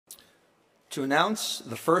To announce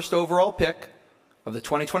the first overall pick of the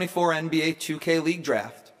 2024 NBA 2K League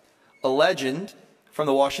Draft, a legend from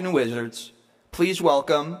the Washington Wizards, please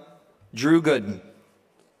welcome Drew Gooden.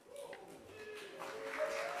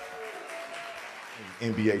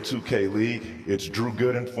 NBA 2K League, it's Drew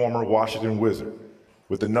Gooden, former Washington Wizard.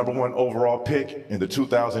 With the #1 overall pick in the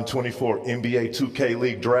 2024 NBA 2K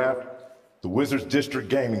League Draft, the Wizards District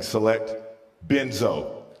Gaming select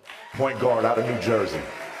Benzo, point guard out of New Jersey.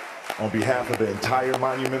 On behalf of the entire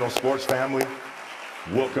Monumental Sports family,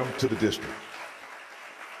 welcome to the district.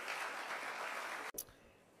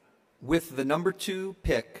 With the #2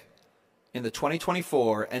 pick in the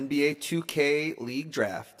 2024 NBA 2K League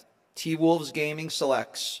Draft, T-Wolves Gaming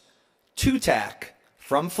selects Two-Tack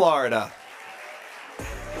from Florida.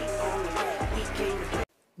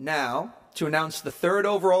 Now, to announce the 3rd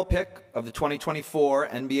overall pick of the 2024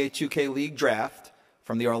 NBA 2K League Draft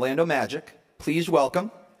from the Orlando Magic, please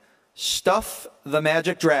welcome Stuff the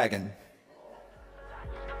Magic Dragon.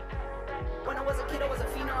 When I was a kid, I was a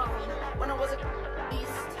phenom. When I was a beast,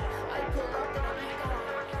 I pulled up the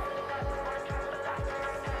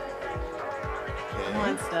Come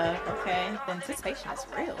on, Stuff. Okay, the anticipation is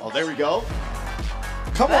real. Oh, there we go.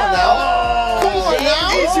 Come on now. Come on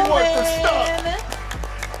now. Easy work for Stuff.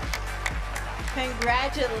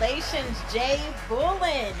 Congratulations, Jay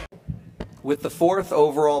Bullen. With the 4th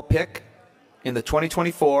overall pick in the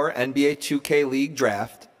 2024 NBA 2K League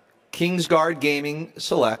Draft, Kingsguard Gaming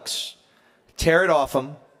selects Tear It Off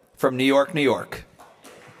 'em from New York, New York.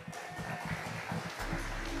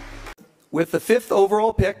 With the 5th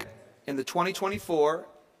overall pick in the 2024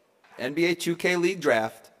 NBA 2K League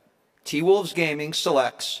Draft, T-Wolves Gaming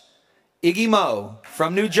selects Iggy Mo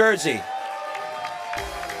from New Jersey.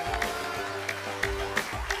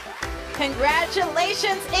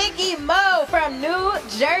 Congratulations, Iggy Mo from New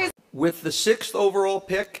Jersey. With the 6th overall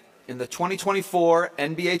pick in the 2024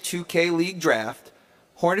 NBA 2K League Draft,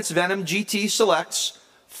 Hornets Venom GT selects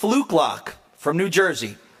Fluke Lock from New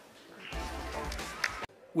Jersey.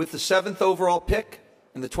 With the 7th overall pick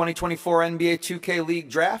in the 2024 NBA 2K League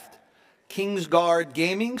Draft, Kingsguard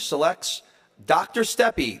Gaming selects Dr.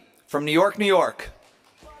 Steppy from New York, New York.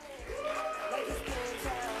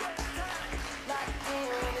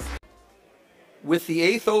 With the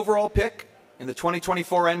 8th overall pick in the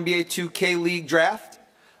 2024 NBA 2K League Draft,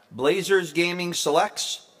 Blazers Gaming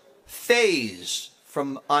selects FaZe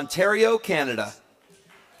from Ontario, Canada.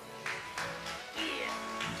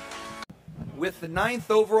 With the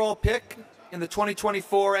 9th overall pick in the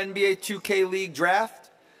 2024 NBA 2K League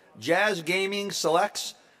Draft, Jazz Gaming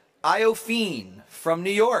selects Iofine from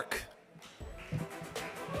New York.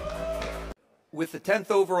 With the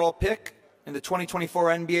 10th overall pick in the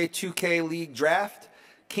 2024 NBA 2K League Draft,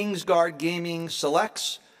 Kingsguard Gaming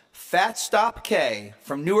selects Fat Stop K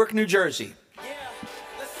from Newark, New Jersey.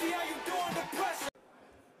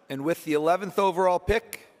 And with the 11th overall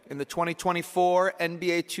pick in the 2024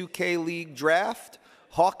 NBA 2K League Draft,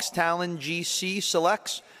 Hawks Talon GC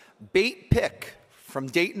selects Bait Pick from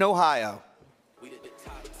Dayton, Ohio.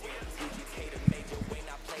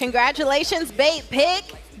 Congratulations, Bait Pick.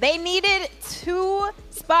 They needed 2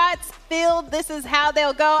 spots filled. This is how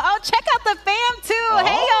they'll go. Oh, check out the fam too. Oh.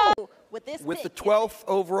 Hey, yo. With the 12th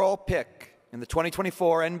overall pick in the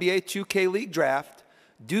 2024 NBA 2K League Draft,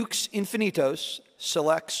 Dukes Infinitos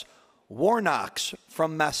selects Warnox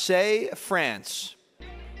from Marseille, France.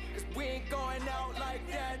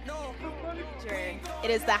 It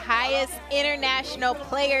is the highest international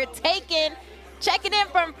player taken. Checking in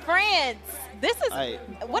from France. This is,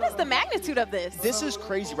 what is the magnitude of this? This is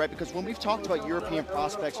crazy, right? Because when we've talked about European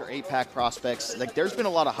prospects or APAC prospects, like there's been a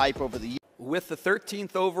lot of hype over the years. With the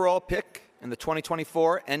 13th overall pick in the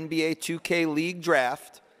 2024 NBA 2K League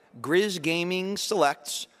Draft, Grizz Gaming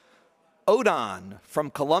selects Odon from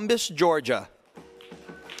Columbus, Georgia.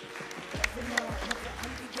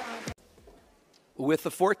 With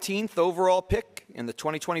the 14th overall pick in the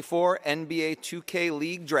 2024 NBA 2K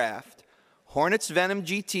League Draft, Hornets Venom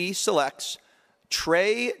GT selects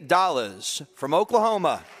Trey Dollars from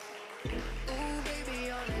Oklahoma.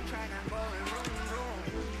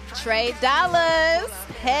 Trey Dollars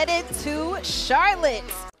headed to Charlotte.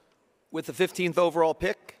 With the 15th overall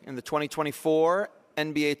pick in the 2024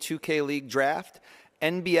 NBA 2K League Draft,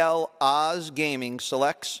 NBL Oz Gaming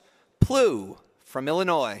selects Plu from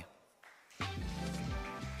Illinois.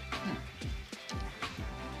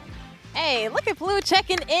 Hey, look at Plu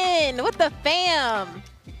checking in with the fam.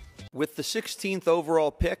 With the 16th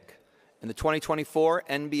overall pick in the 2024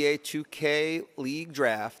 NBA 2K League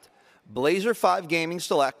Draft, Blazer 5 Gaming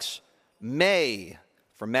selects May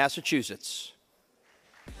from Massachusetts.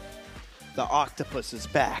 The octopus is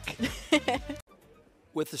back.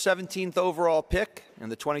 With the 17th overall pick in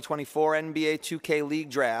the 2024 NBA 2K League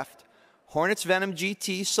Draft, Hornets Venom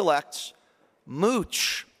GT selects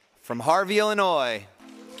Mooch from Harvey, Illinois.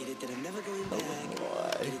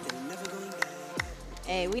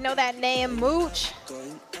 Hey, we know that name, Mooch.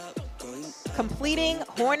 Completing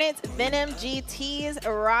Hornets Venom GT's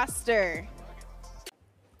roster.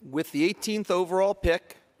 With the 18th overall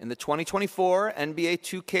pick in the 2024 NBA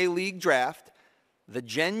 2K League Draft, the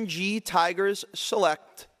Gen G Tigers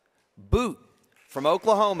select Boot from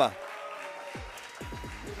Oklahoma.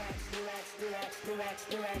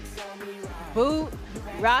 Boot,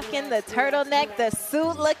 rocking the turtleneck, the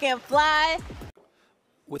suit looking fly.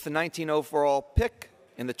 With the 19th overall pick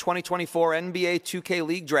in the 2024 NBA 2K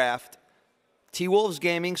League Draft, T-Wolves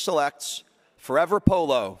Gaming selects Forever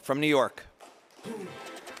Polo from New York.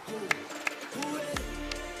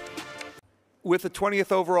 With the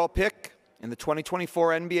 20th overall pick in the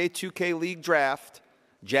 2024 NBA 2K League Draft,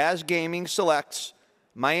 Jazz Gaming selects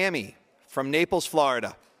Miami from Naples,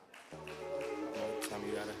 Florida.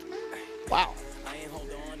 Wow.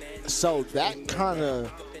 So that kind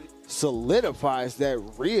of solidifies that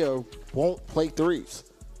Rhea won't play threes.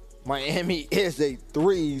 Miami is a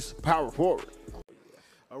threes power forward.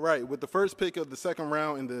 All right, with the first pick of the second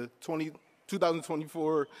round in the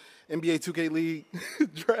 2024 NBA 2K League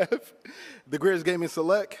Draft, the Grizz Gaming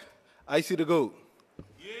select Icy the GOAT.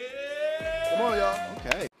 Yeah! Come on, y'all.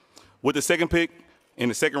 Okay. With the second pick in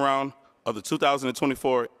the second round of the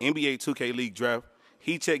 2024 NBA 2K League Draft,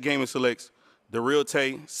 Heat Check Gaming selects the Real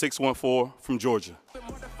Tay 614 from Georgia.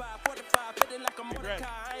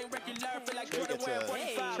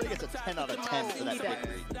 Trey gets a 10 out of 10 for that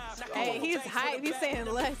victory. Hey, he's hype. He's saying,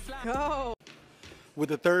 let's go. With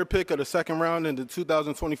the third pick of the second round in the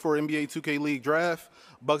 2024 NBA 2K League Draft,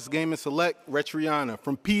 Bucks Gaming select Retriana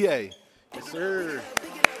from PA. Yes, sir.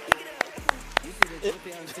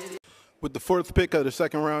 With the fourth pick of the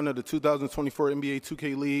second round of the 2024 NBA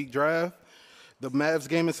 2K League Draft, the Mavs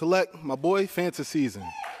Gaming select my boy Fantasy Season.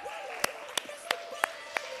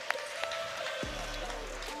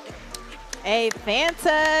 Hey,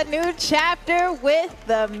 Fanta, new chapter with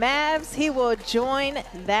the Mavs. He will join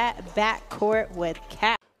that backcourt with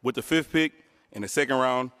Cap. With the fifth pick in the second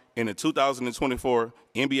round in the 2024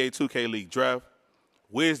 NBA 2K League Draft,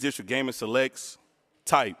 Wiz District Gaming selects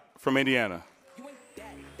Type from Indiana.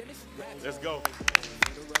 Let's go.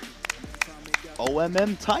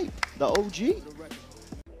 OMM Type, the OG.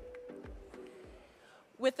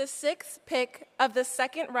 With the sixth pick of the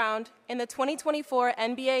second round in the 2024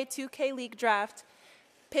 NBA 2K League Draft,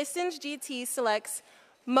 Pistons GT selects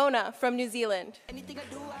Mona from New Zealand.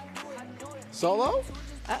 Solo?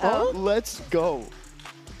 Uh-oh. Let's go.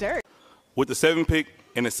 Dirt. With the seventh pick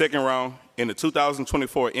in the second round in the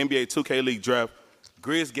 2024 NBA 2K League Draft,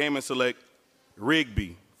 Grizz Gaming select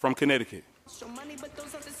Rigby from Connecticut.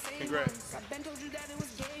 Congrats.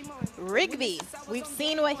 Rigby, we've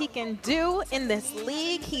seen what he can do in this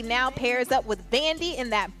league. He now pairs up with Vandy in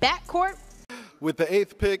that backcourt. With the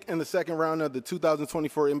eighth pick in the second round of the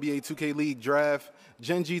 2024 NBA 2K League Draft,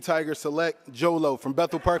 Gen G Tigers select Jolo from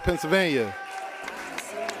Bethel Park, Pennsylvania.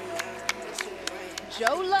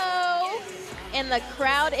 Jolo, and the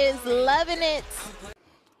crowd is loving it.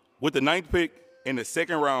 With the ninth pick in the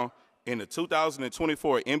second round in the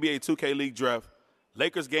 2024 NBA 2K League Draft,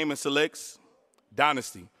 Lakers Gaming selects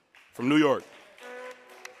Dynasty from New York.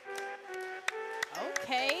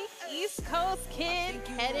 Okay, East Coast kid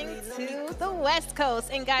heading to the West Coast.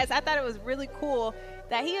 And guys, I thought it was really cool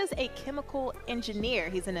that he is a chemical engineer.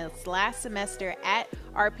 He's in his last semester at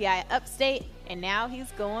RPI Upstate, and now he's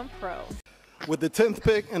going pro. With the 10th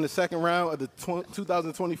pick in the second round of the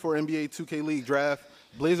 2024 NBA 2K League Draft,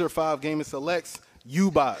 Blazer 5 Gaming selects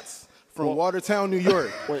U-Bots from Watertown, New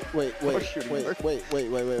York. Wait.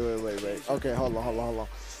 Okay, hold on.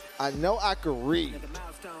 I know I could read,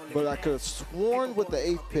 but I could have sworn with the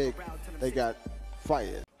 8th pick they got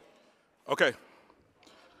fired. Okay.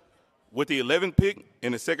 With the 11th pick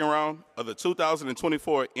in the second round of the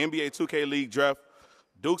 2024 NBA 2K League Draft,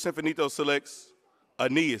 Dukes Infinito selects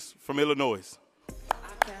Aeneas from Illinois.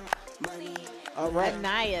 All right.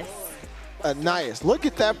 Aeneas. Look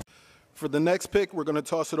at that. For the next pick, we're going to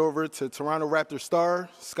toss it over to Toronto Raptor star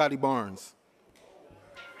Scottie Barnes.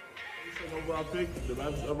 Overall pick, the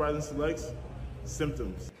Raptors Uprising selects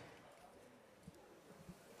Symptoms.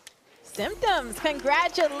 Symptoms,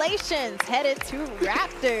 congratulations, headed to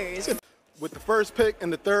Raptors. With the first pick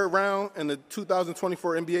in the third round in the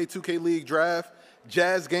 2024 NBA 2K League Draft,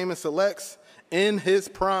 Jazz Gaming selects In His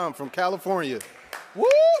Prime from California. Woo!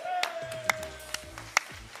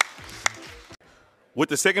 With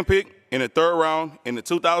the second pick in the third round in the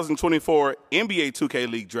 2024 NBA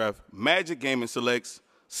 2K League Draft, Magic Gaming selects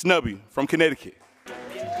Snubby from Connecticut.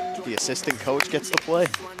 The assistant coach gets to play.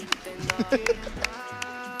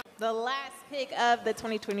 The last pick of the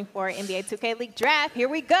 2024 NBA 2K League Draft. Here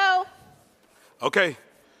we go. Okay,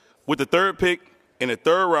 with the third pick in the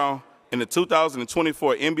third round in the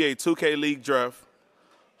 2024 NBA 2K League Draft,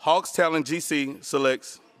 Hawks Talent GC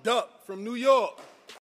selects Duck from New York.